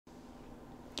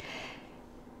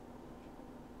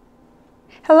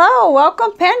Hello,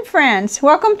 welcome pen friends.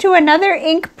 Welcome to another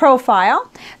ink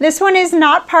profile. This one is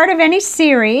not part of any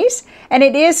series, and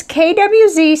it is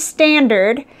KWZ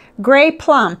Standard Gray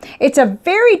Plum. It's a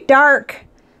very dark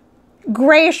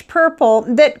grayish purple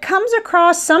that comes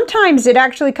across, sometimes it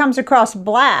actually comes across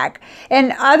black,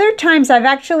 and other times I've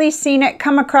actually seen it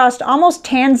come across almost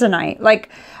tanzanite, like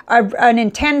an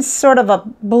intense sort of a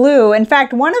blue. In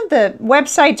fact, one of the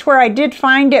websites where I did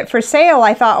find it for sale,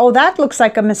 I thought, oh, that looks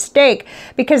like a mistake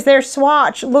because their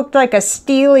swatch looked like a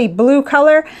steely blue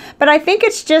color. But I think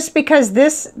it's just because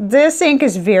this ink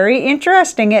is very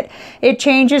interesting. It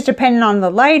changes depending on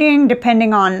the lighting,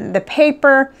 depending on the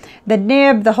paper, the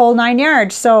nib, the whole 9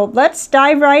 yards. So let's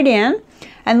dive right in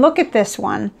and look at this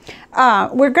one.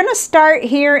 We're going to start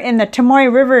here in the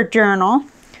Tomoe River Journal.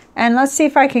 And let's see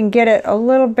if I can get it a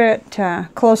little bit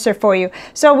closer for you.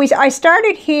 So I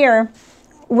started here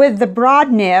with the broad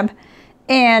nib,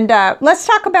 and let's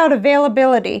talk about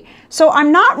availability. So I'm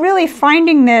not really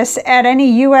finding this at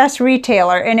any US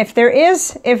retailer, and if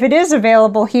it is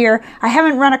available here, I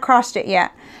haven't run across it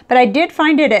yet. But I did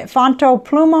find it at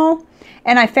Plum,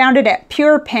 and I found it at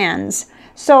Pure Pens.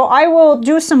 So I will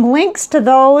do some links to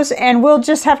those, and we'll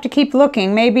just have to keep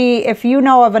looking. Maybe if you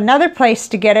know of another place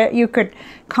to get it, you could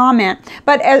comment.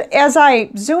 But as I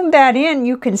zoom that in,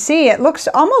 you can see it looks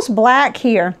almost black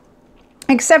here,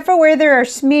 except for where there are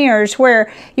smears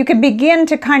where you can begin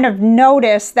to kind of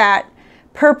notice that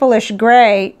purplish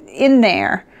gray in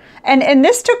there. And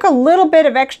this took a little bit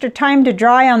of extra time to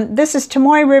dry on. This is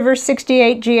Tomoe River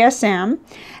 68 GSM,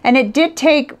 and it did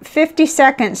take 50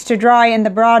 seconds to dry in the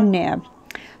broad nib.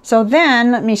 So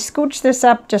then, let me scooch this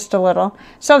up just a little.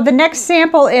 So the next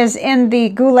sample is in the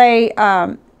Goulet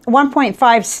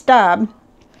 1.5 stub.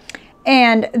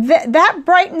 And that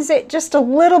brightens it just a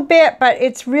little bit, but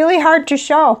it's really hard to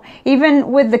show.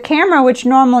 Even with the camera, which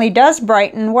normally does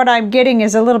brighten, what I'm getting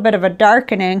is a little bit of a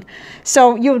darkening.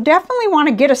 So you'll definitely want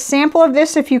to get a sample of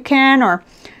this if you can, or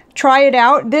try it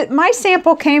out. My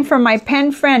sample came from my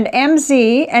pen friend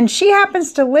MZ, and she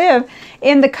happens to live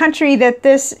in the country that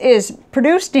this is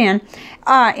produced in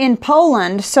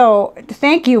Poland. So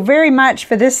thank you very much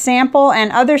for this sample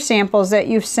and other samples that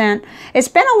you've sent. It's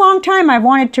been a long time I've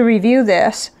wanted to review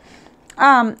this.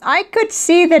 I could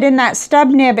see that in that stub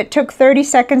nib it took 30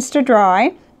 seconds to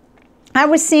dry. I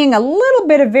was seeing a little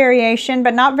bit of variation,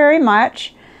 but not very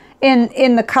much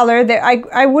in the color. That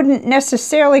I wouldn't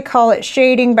necessarily call it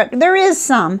shading, but there is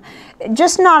some,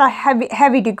 just not a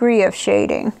heavy degree of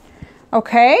shading.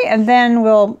 Okay, and then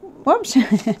we'll, whoops,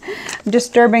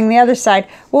 disturbing the other side.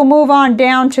 We'll move on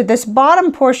down to this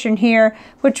bottom portion here,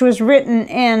 which was written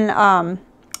in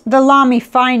the Lamy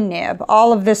fine nib,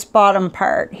 all of this bottom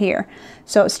part here.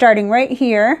 So starting right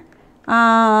here,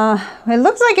 it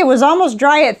looks like it was almost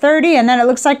dry at 30, and then it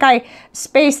looks like I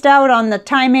spaced out on the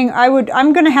timing.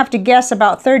 I'm going to have to guess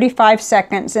about 35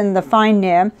 seconds in the fine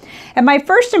nib. And my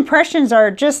first impressions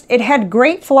are just, it had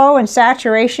great flow and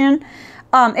saturation.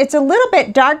 It's a little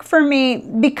bit dark for me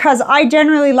because I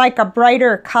generally like a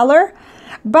brighter color,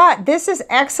 but this is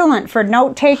excellent for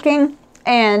note-taking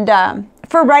and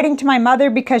for writing to my mother,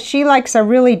 because she likes a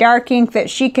really dark ink that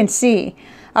she can see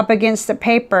up against the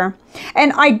paper.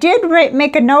 And I did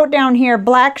make a note down here,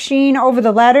 black sheen over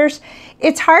the letters.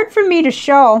 It's hard for me to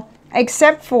show,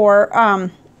 except for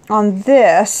on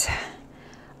this.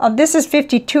 This is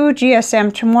 52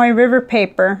 GSM Tomoe River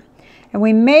paper. And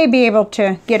we may be able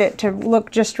to get it to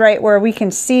look just right where we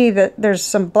can see that there's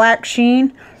some black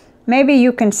sheen. Maybe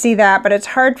you can see that, but it's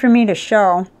hard for me to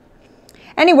show.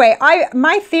 Anyway,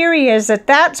 my theory is that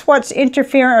that's what's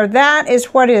interfering, or that is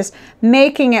what is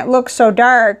making it look so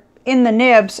dark in the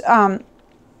nibs,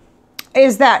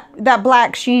 is that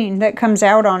black sheen that comes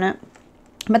out on it.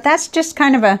 But that's just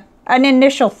kind of an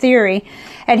initial theory.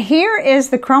 And here is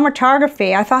the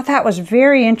chromatography. I thought that was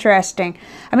very interesting.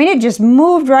 I mean, it just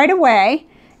moved right away,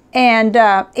 and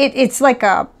it's like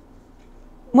a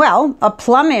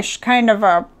plumish kind of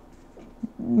a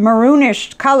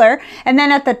maroonish color, and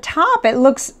then at the top it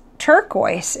looks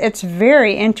turquoise. It's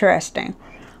very interesting.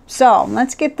 So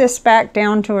let's get this back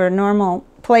down to a normal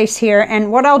place here,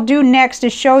 and what I'll do next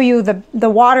is show you the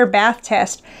water bath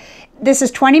test. This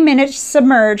is 20 minutes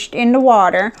submerged in the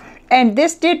water, and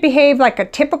this did behave like a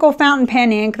typical fountain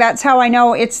pen ink. That's how I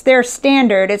know it's their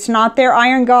standard. It's not their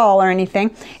iron gall or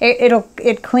anything.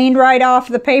 It cleaned right off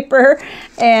the paper,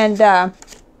 and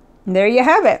there you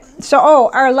have it.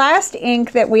 So, our last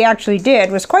ink that we actually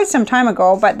did was quite some time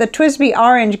ago, but the Twisby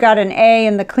Orange got an A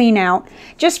in the clean out.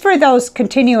 Just for those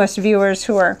continuous viewers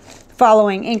who are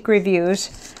following ink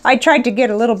reviews. I tried to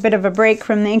get a little bit of a break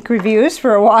from the ink reviews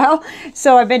for a while,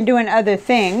 so I've been doing other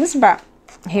things, but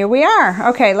here we are.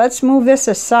 Okay, let's move this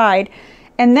aside.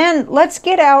 And then let's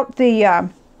get out the,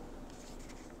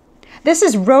 this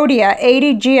is Rhodia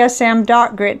 80 GSM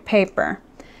dot grit paper.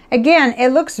 Again, it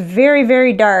looks very,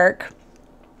 very dark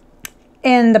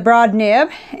in the broad nib,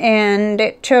 and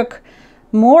it took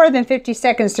more than 50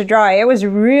 seconds to dry. It was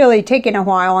really taking a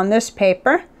while on this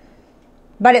paper.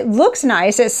 But it looks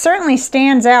nice. It certainly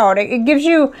stands out. It gives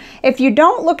you, if you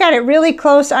don't look at it really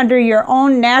close under your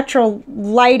own natural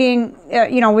lighting,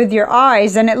 you know, with your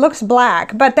eyes, then it looks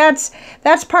black. But that's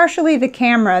partially the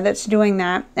camera that's doing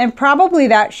that. And probably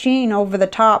that sheen over the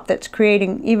top that's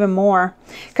creating even more.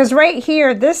 Because right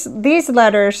here, these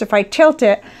letters, if I tilt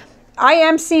it, I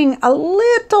am seeing a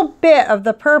little bit of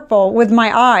the purple with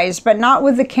my eyes, but not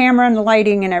with the camera and the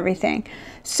lighting and everything.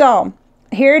 So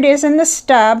here it is in the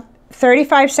stub.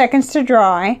 35 seconds to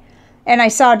dry, and I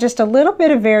saw just a little bit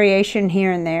of variation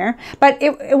here and there, but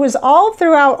it was all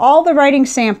throughout all the writing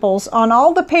samples on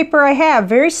all the paper I have,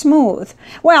 very smooth.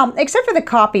 Well, except for the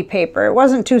copy paper. It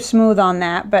wasn't too smooth on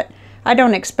that, but I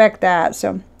don't expect that.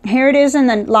 So here it is in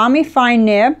the Lamy Fine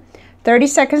nib, 30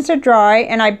 seconds to dry,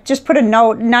 and I just put a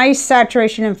note, nice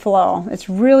saturation and flow. It's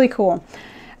really cool.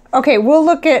 Okay, we'll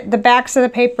look at the backs of the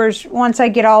papers once I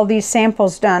get all these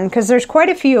samples done, because there's quite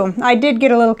a few. I did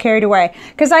get a little carried away,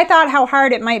 because I thought how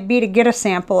hard it might be to get a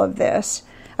sample of this.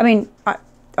 I mean,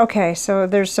 okay, so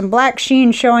there's some black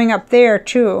sheen showing up there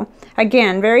too.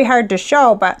 Again, very hard to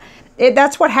show, but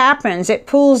that's what happens. It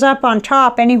pulls up on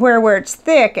top anywhere where it's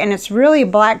thick, and it's really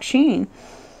black sheen.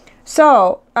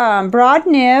 So, broad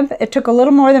nib, it took a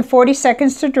little more than 40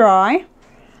 seconds to dry.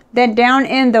 Then down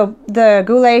in the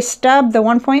Goulet stub, the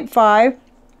 1.5,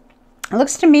 it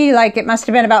looks to me like it must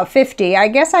have been about 50. I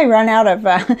guess I run out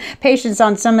of patience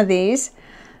on some of these.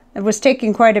 It was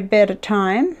taking quite a bit of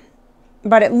time,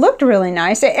 but it looked really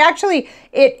nice. It actually,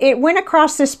 it went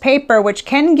across this paper, which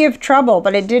can give trouble,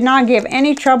 but it did not give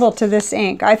any trouble to this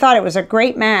ink. I thought it was a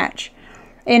great match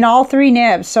in all three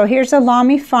nibs. So here's a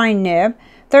Lamy Fine nib.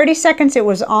 30 seconds, it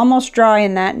was almost dry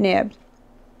in that nib.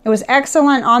 It was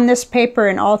excellent on this paper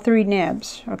in all three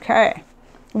nibs. Okay.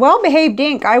 Well-behaved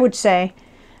ink, I would say.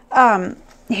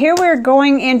 Here we're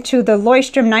going into the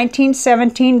Leuchtturm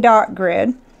 1917 dot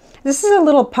grid. This is a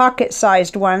little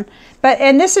pocket-sized one,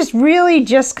 and this is really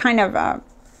just kind of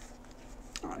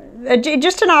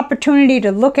just an opportunity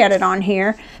to look at it on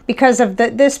here because of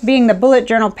this being the bullet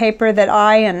journal paper that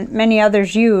I and many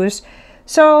others use.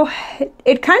 So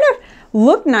it kind of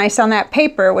look nice on that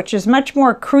paper, which is much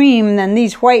more cream than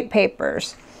these white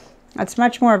papers. That's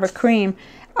much more of a cream.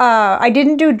 I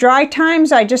didn't do dry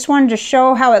times. I just wanted to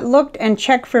show how it looked and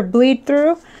check for bleed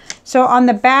through. So on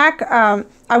the back,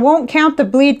 I won't count the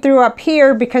bleed through up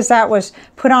here because that was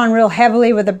put on real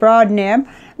heavily with a broad nib.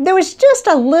 There was just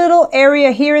a little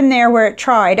area here and there where it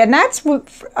tried, and that's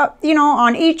you know,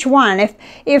 on each one.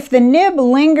 If the nib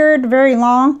lingered very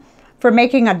long for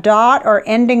making a dot or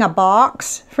ending a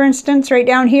box, for instance, right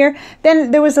down here,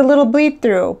 then there was a little bleed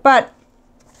through. But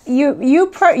you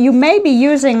may be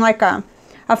using like a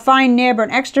fine nib or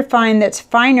an extra fine that's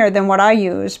finer than what I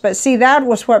use. But see, that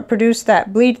was what produced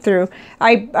that bleed through.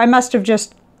 I must have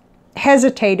just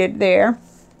hesitated there.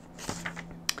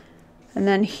 And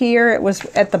then here it was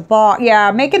at the box.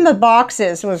 Yeah, making the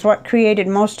boxes was what created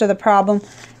most of the problem.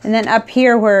 And then up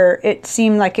here where it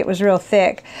seemed like it was real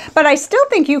thick. But I still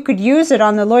think you could use it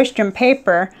on the Leuchtturm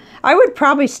paper. I would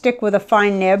probably stick with a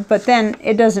fine nib, but then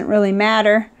it doesn't really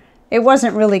matter. It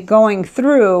wasn't really going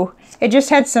through. It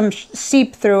just had some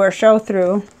seep through or show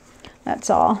through. That's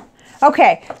all.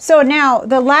 Okay, so now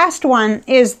the last one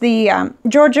is the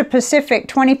Georgia Pacific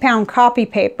 20-pound copy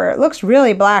paper. It looks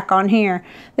really black on here.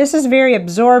 This is very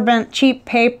absorbent, cheap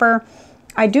paper.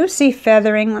 I do see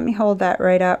feathering. Let me hold that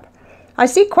right up. I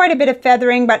see quite a bit of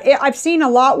feathering, but I've seen a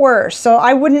lot worse, so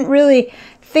I wouldn't really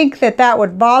think that that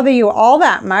would bother you all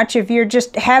that much if you're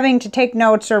just having to take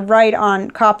notes or write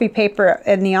on copy paper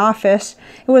in the office.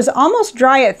 It was almost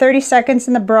dry at 30 seconds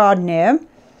in the broad nib.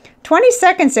 20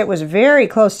 seconds it was very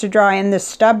close to dry in this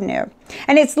stub nib.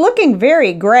 And it's looking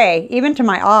very gray, even to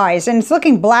my eyes, and it's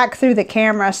looking black through the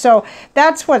camera, so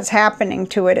that's what's happening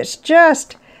to it. It's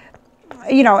just,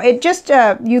 you know, it just,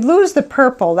 you lose the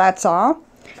purple, that's all.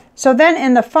 So then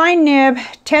in the fine nib,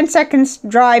 10 seconds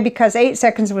dry because 8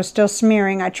 seconds was still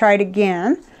smearing. I tried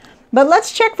again. But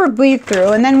let's check for bleed through,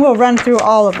 and then we'll run through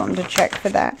all of them to check for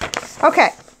that. Okay.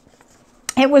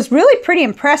 It was really pretty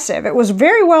impressive. It was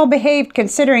very well behaved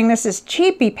considering this is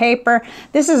cheapy paper.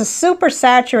 This is a super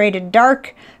saturated,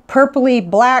 dark, purpley,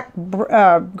 black,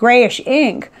 grayish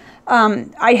ink.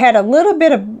 I had a little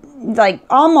bit of like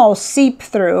almost seep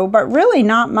through, but really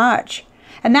not much.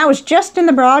 And that was just in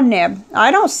the broad nib.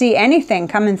 I don't see anything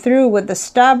coming through with the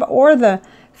stub or the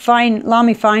fine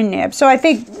Lamy fine nib. So I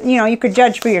think, you know, you could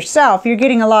judge for yourself. You're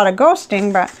getting a lot of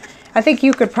ghosting, but I think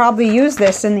you could probably use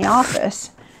this in the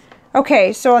office.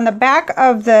 Okay, so on the back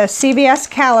of the CVS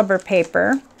caliber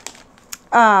paper,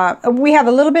 we have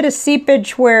a little bit of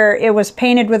seepage where it was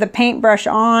painted with a paintbrush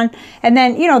on, and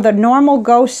then, you know, the normal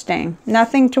ghosting.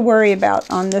 Nothing to worry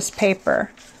about on this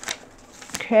paper.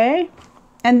 Okay,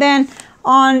 and then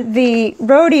on the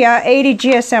Rhodia 80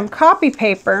 GSM copy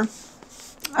paper,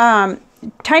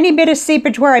 tiny bit of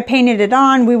seepage where I painted it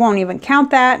on. We won't even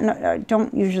count that. No, I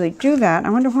don't usually do that. I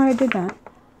wonder why I did that.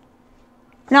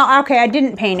 No, okay, I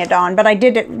didn't paint it on, but I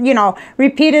did it, you know,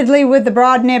 repeatedly with the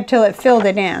broad nib till it filled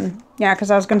it in. Yeah, because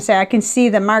I was going to say I can see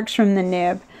the marks from the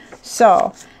nib.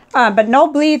 So, but no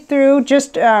bleed through.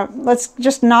 Just let's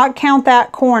just not count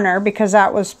that corner because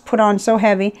that was put on so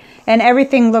heavy, and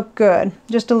everything looked good.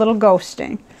 Just a little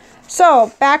ghosting.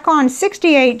 So back on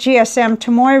 68 GSM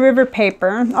Tomoe River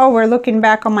paper. Oh, we're looking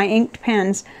back on my inked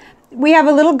pens. We have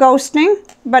a little ghosting,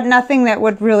 but nothing that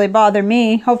would really bother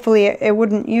me. Hopefully it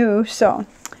wouldn't you. So,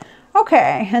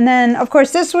 okay. And then, of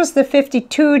course, this was the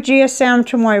 52 GSM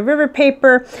Tomoe River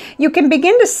paper. You can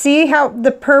begin to see how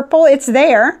the purple, it's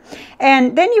there.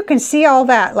 And then you can see all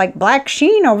that like black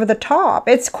sheen over the top.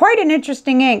 It's quite an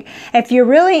interesting ink. If you're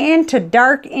really into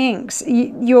dark inks,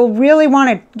 you'll really want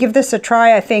to give this a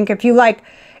try, I think. If you like,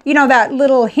 you know, that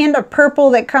little hint of purple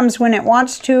that comes when it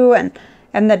wants to,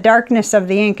 and the darkness of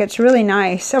the ink, it's really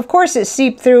nice. Of course it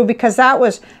seeped through because that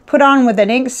was put on with an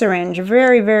ink syringe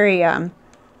very, very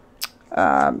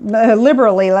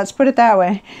liberally, let's put it that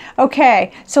way.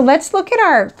 Okay, so let's look at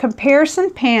our comparison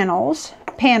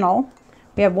panel.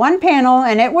 We have one panel,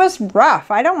 and it was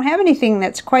rough. I don't have anything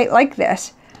that's quite like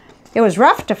this. It was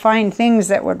rough to find things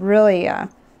that would really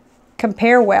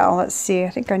compare well. Let's see, I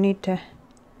think I need to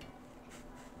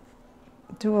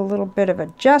do a little bit of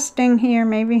adjusting here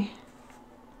maybe.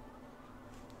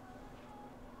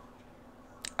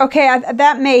 Okay,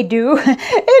 that may do.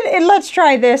 Let's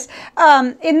try this.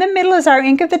 In the middle is our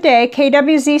ink of the day,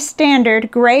 KWZ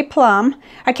Standard Gray Plum.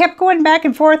 I kept going back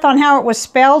and forth on how it was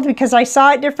spelled because I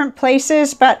saw it different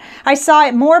places, but I saw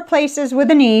it more places with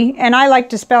an E, and I like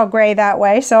to spell gray that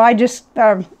way, so I just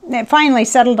finally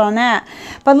settled on that.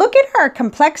 But look at our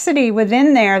complexity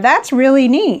within there. That's really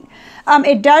neat.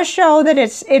 It does show that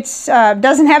it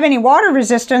doesn't have any water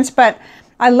resistance, but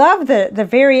I love the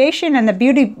variation and the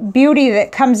beauty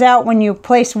that comes out when you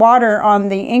place water on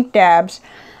the ink dabs.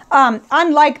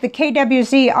 Unlike the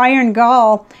KWZ Iron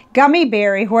Gall Gummy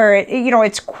Berry, where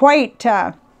it's quite,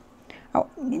 I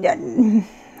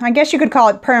guess you could call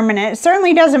it permanent. It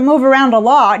certainly doesn't move around a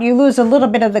lot. You lose a little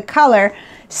bit of the color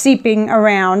seeping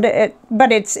around it,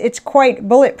 but it's quite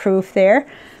bulletproof there.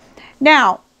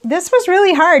 Now, this was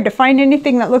really hard to find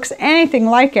anything that looks anything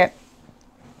like it.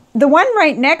 The one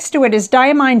right next to it is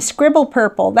Diamine Scribble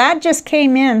Purple. That just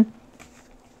came in,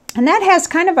 and that has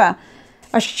kind of a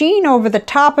sheen over the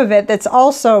top of it that's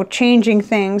also changing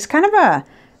things. Kind of a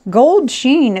gold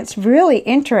sheen. It's really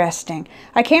interesting.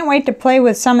 I can't wait to play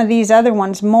with some of these other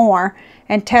ones more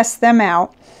and test them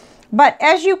out. But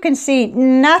as you can see,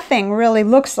 nothing really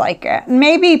looks like it.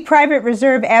 Maybe Private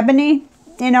Reserve Ebony,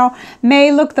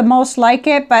 may look the most like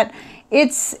it, but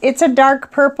it's a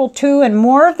dark purple too, and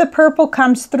more of the purple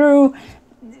comes through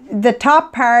the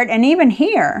top part and even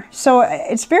here. So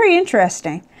it's very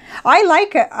interesting. I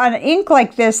like an ink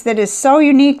like this that is so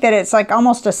unique that it's like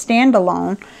almost a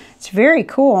standalone. It's very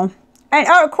cool. And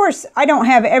of course, I don't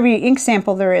have every ink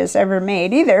sample there is ever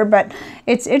made either, but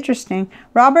it's interesting.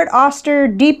 Robert Oster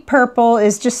Deep Purple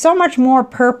is just so much more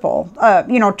purple,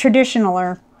 traditional,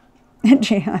 or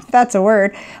if that's a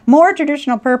word, more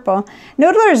traditional purple.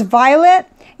 Noodler's Violet,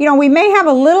 we may have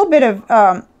a little bit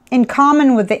of in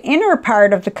common with the inner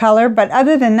part of the color, but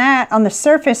other than that, on the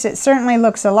surface, it certainly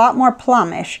looks a lot more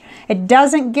plumish. It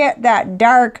doesn't get that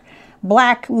dark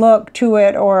black look to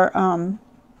it, or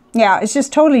yeah, it's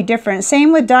just totally different.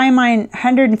 Same with Diamine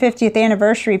 150th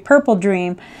Anniversary Purple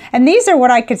Dream. And these are what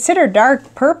I consider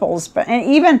dark purples, but and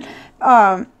even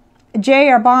J.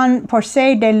 Arbonne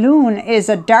Porcé de Lune is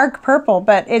a dark purple,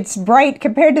 but it's bright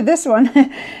compared to this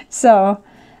one. So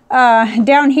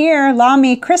down here,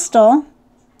 Lamy Crystal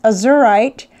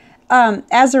Azurite,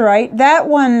 that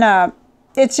one,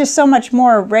 it's just so much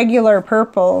more regular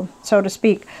purple, so to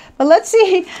speak. But let's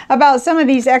see about some of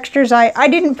these extras. I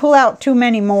didn't pull out too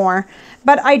many more,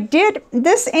 but I did.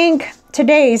 This ink,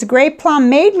 today's Gray Plum,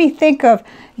 made me think of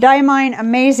Diamine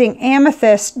Amazing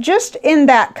Amethyst, just in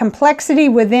that complexity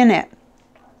within it.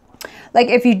 Like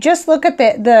if you just look at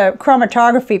the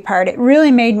chromatography part, it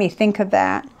really made me think of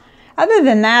that. Other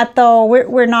than that, though,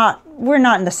 we're not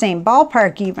in the same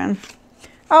ballpark even.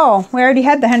 Oh, we already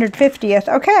had the 150th.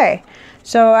 Okay,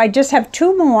 so I just have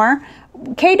 2 more.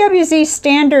 KWZ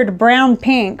Standard Brown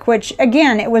Pink, which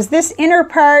again, it was this inner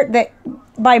part that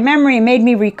by memory made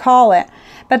me recall it.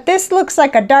 But this looks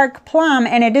like a dark plum,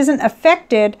 and it isn't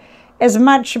affected as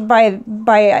much by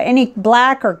any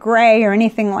black or gray or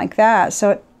anything like that.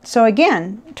 So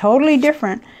again, totally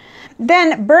different.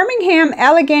 Then Birmingham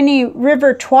Allegheny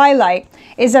River Twilight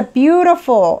is a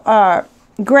beautiful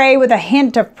gray with a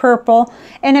hint of purple.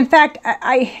 And in fact,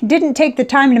 I didn't take the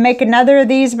time to make another of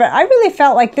these, but I really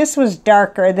felt like this was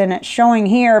darker than it's showing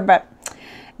here, but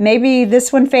maybe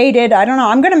this one faded. I don't know.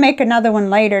 I'm going to make another one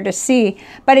later to see.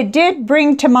 But it did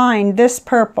bring to mind this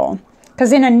purple.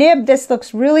 Because in a nib, this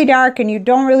looks really dark and you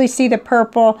don't really see the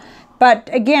purple. But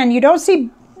again, you don't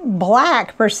see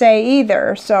black per se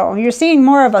either. So you're seeing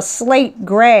more of a slate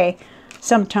gray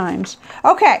sometimes.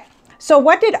 Okay, so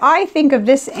what did I think of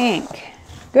this ink?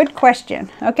 Good question.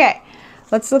 Okay,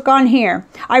 let's look on here.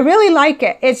 I really like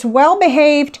it. It's well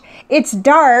behaved. It's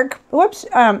dark, whoops,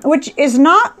 which is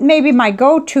not maybe my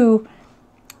go-to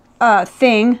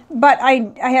thing, but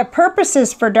I have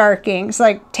purposes for dark inks,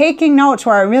 like taking notes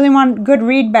where I really want good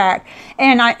read back.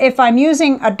 And if I'm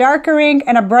using a darker ink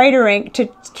and a brighter ink to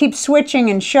keep switching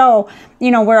and show, you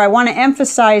know, where I want to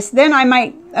emphasize, then I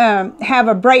might have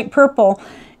a bright purple,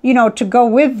 you know, to go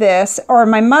with this, or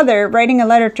my mother, writing a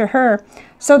letter to her.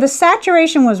 So the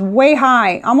saturation was way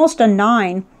high, almost a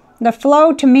 9. The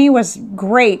flow to me was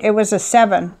great. It was a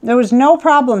 7. There was no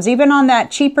problems, even on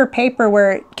that cheaper paper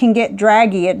where it can get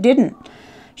draggy, it didn't.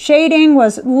 Shading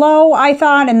was low, I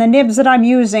thought, in the nibs that I'm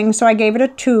using, so I gave it a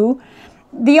 2.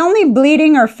 The only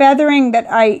bleeding or feathering that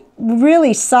I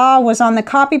really saw was on the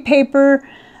copy paper,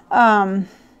 and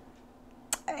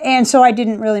so I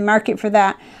didn't really mark it for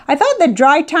that. I thought the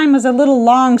dry time was a little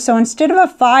long, so instead of a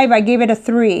 5, I gave it a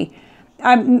 3.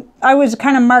 I was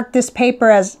kind of marked this paper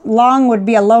as long would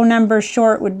be a low number,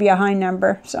 short would be a high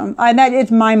number. So that is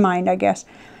my mind, I guess.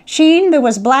 Sheen, there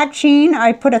was black sheen.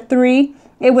 I put a 3.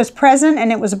 It was present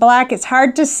and it was black. It's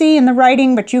hard to see in the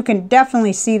writing, but you can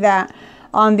definitely see that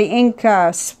on the ink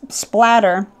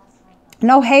splatter.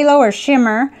 No halo or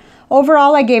shimmer.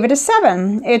 Overall, I gave it a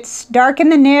 7. It's dark in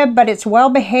the nib, but it's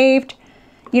well behaved.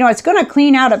 You know, it's going to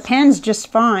clean out of pens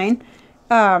just fine.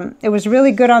 It was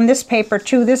really good on this paper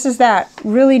too. This is that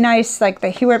really nice, like the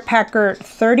Hewitt Packard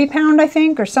 30 pound, I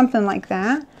think, or something like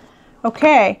that.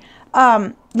 Okay,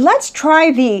 let's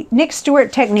try the Nick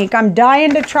Stewart technique. I'm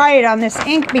dying to try it on this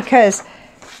ink because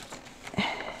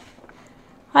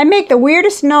I make the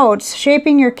weirdest notes,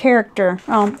 shaping your character.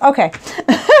 Oh, okay.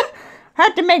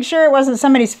 Had to make sure it wasn't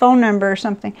somebody's phone number or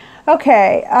something.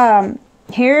 Okay,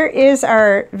 here is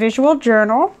our visual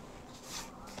journal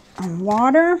on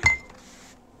water.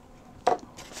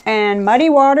 And muddy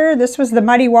water. This was the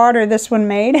muddy water this one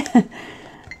made.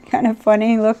 Kind of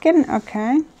funny looking.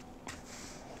 Okay.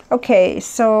 Okay,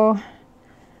 so,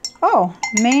 oh,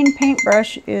 main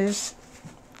paintbrush is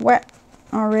wet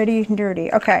already,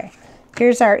 dirty. Okay,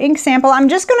 here's our ink sample. I'm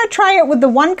just going to try it with the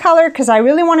one color because I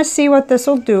really want to see what this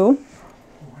will do.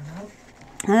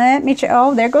 Let me check.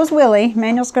 Oh, there goes Willie.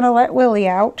 Manuel's going to let Willie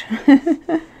out.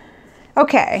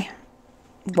 Okay.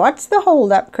 What's the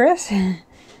hold up, Chris?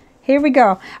 Here we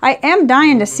go. I am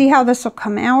dying to see how this will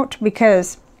come out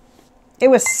because it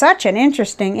was such an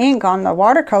interesting ink on the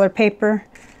watercolor paper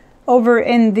over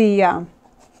in the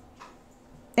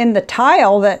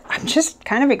tile that I'm just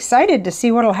kind of excited to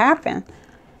see what will happen.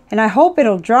 And I hope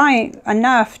it'll dry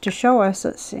enough to show us.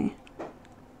 Let's see.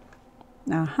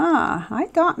 Aha, I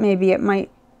thought maybe it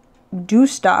might do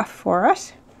stuff for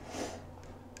us.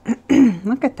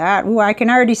 Look at that. Ooh, I can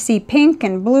already see pink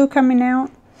and blue coming out.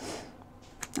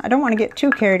 I don't want to get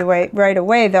too carried away right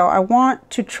away, though. I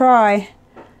want to try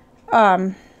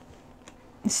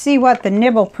see what the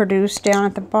nibble produced down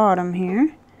at the bottom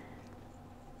here.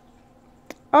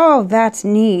 Oh, that's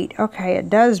neat. Okay, it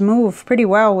does move pretty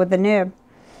well with the nib.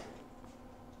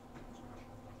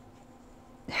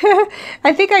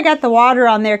 I think I got the water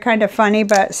on there kind of funny,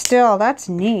 but still, that's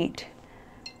neat.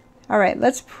 All right,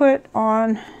 let's put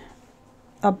on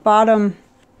a bottom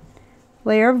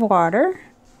layer of water.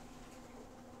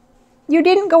 You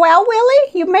didn't go out,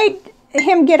 Willie? You made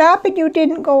him get up and you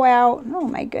didn't go out. Oh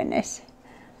my goodness.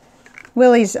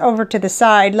 Willie's over to the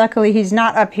side. Luckily he's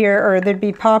not up here or there'd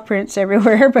be paw prints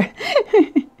everywhere. But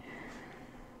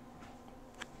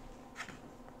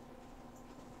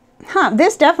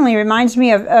this definitely reminds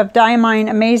me of Diamine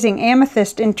Amazing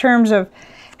Amethyst in terms of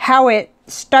how it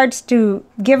starts to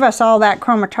give us all that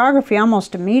chromatography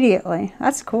almost immediately.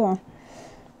 That's cool.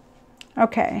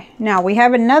 Okay, now we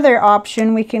have another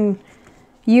option. We can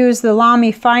use the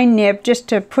Lamy fine nib just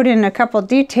to put in a couple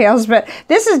details, but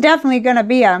this is definitely going to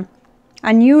be a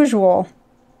unusual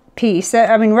piece.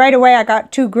 I mean, right away I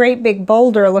got two great big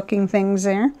boulder looking things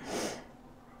there.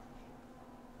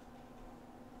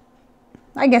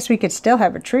 I guess we could still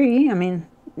have a tree. I mean,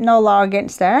 no law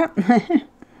against that.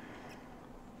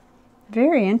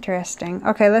 Very interesting.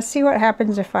 Okay, let's see what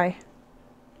happens if I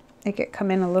make it come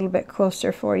in a little bit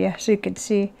closer for you so you can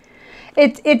see.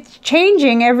 It's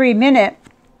changing every minute.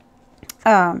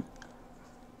 Let's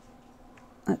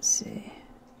see.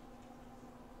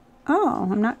 Oh,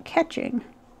 I'm not catching.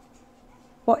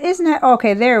 Well, isn't that...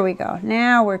 Okay, there we go.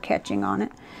 Now we're catching on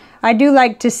it. I do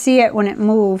like to see it when it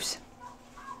moves.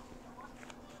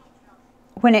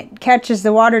 When it catches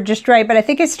the water just right. But I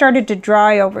think it started to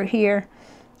dry over here.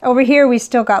 Over here we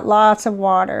still got lots of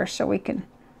water, so we can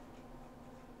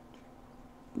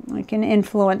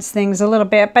influence things a little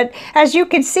bit. But as you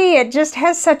can see, it just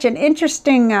has such an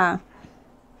interesting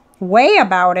way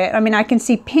about it. I mean, I can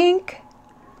see pink,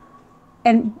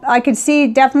 and I can see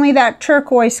definitely that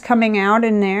turquoise coming out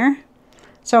in there.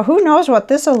 So who knows what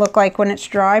this will look like when it's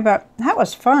dry, but that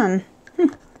was fun.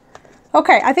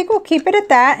 Okay, I think we'll keep it at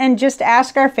that and just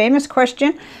ask our famous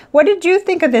question. What did you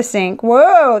think of this ink?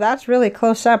 Whoa, that's really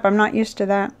close up. I'm not used to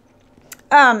that.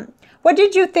 What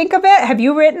did you think of it? Have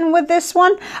you written with this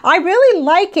one? I really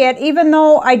like it, even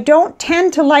though I don't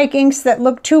tend to like inks that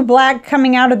look too black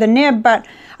coming out of the nib, but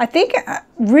I think,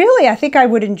 really, I think I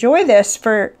would enjoy this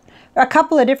for a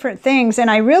couple of different things, and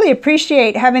I really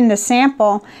appreciate having the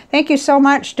sample. Thank you so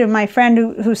much to my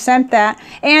friend who sent that.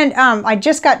 And I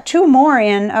just got two more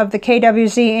in of the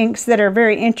KWZ inks that are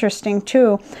very interesting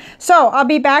too. So I'll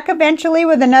be back eventually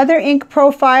with another ink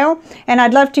profile, and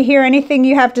I'd love to hear anything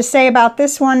you have to say about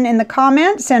this one in the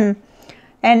comments, and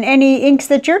any inks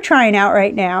that you're trying out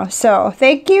right now. So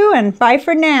thank you, and bye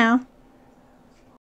for now.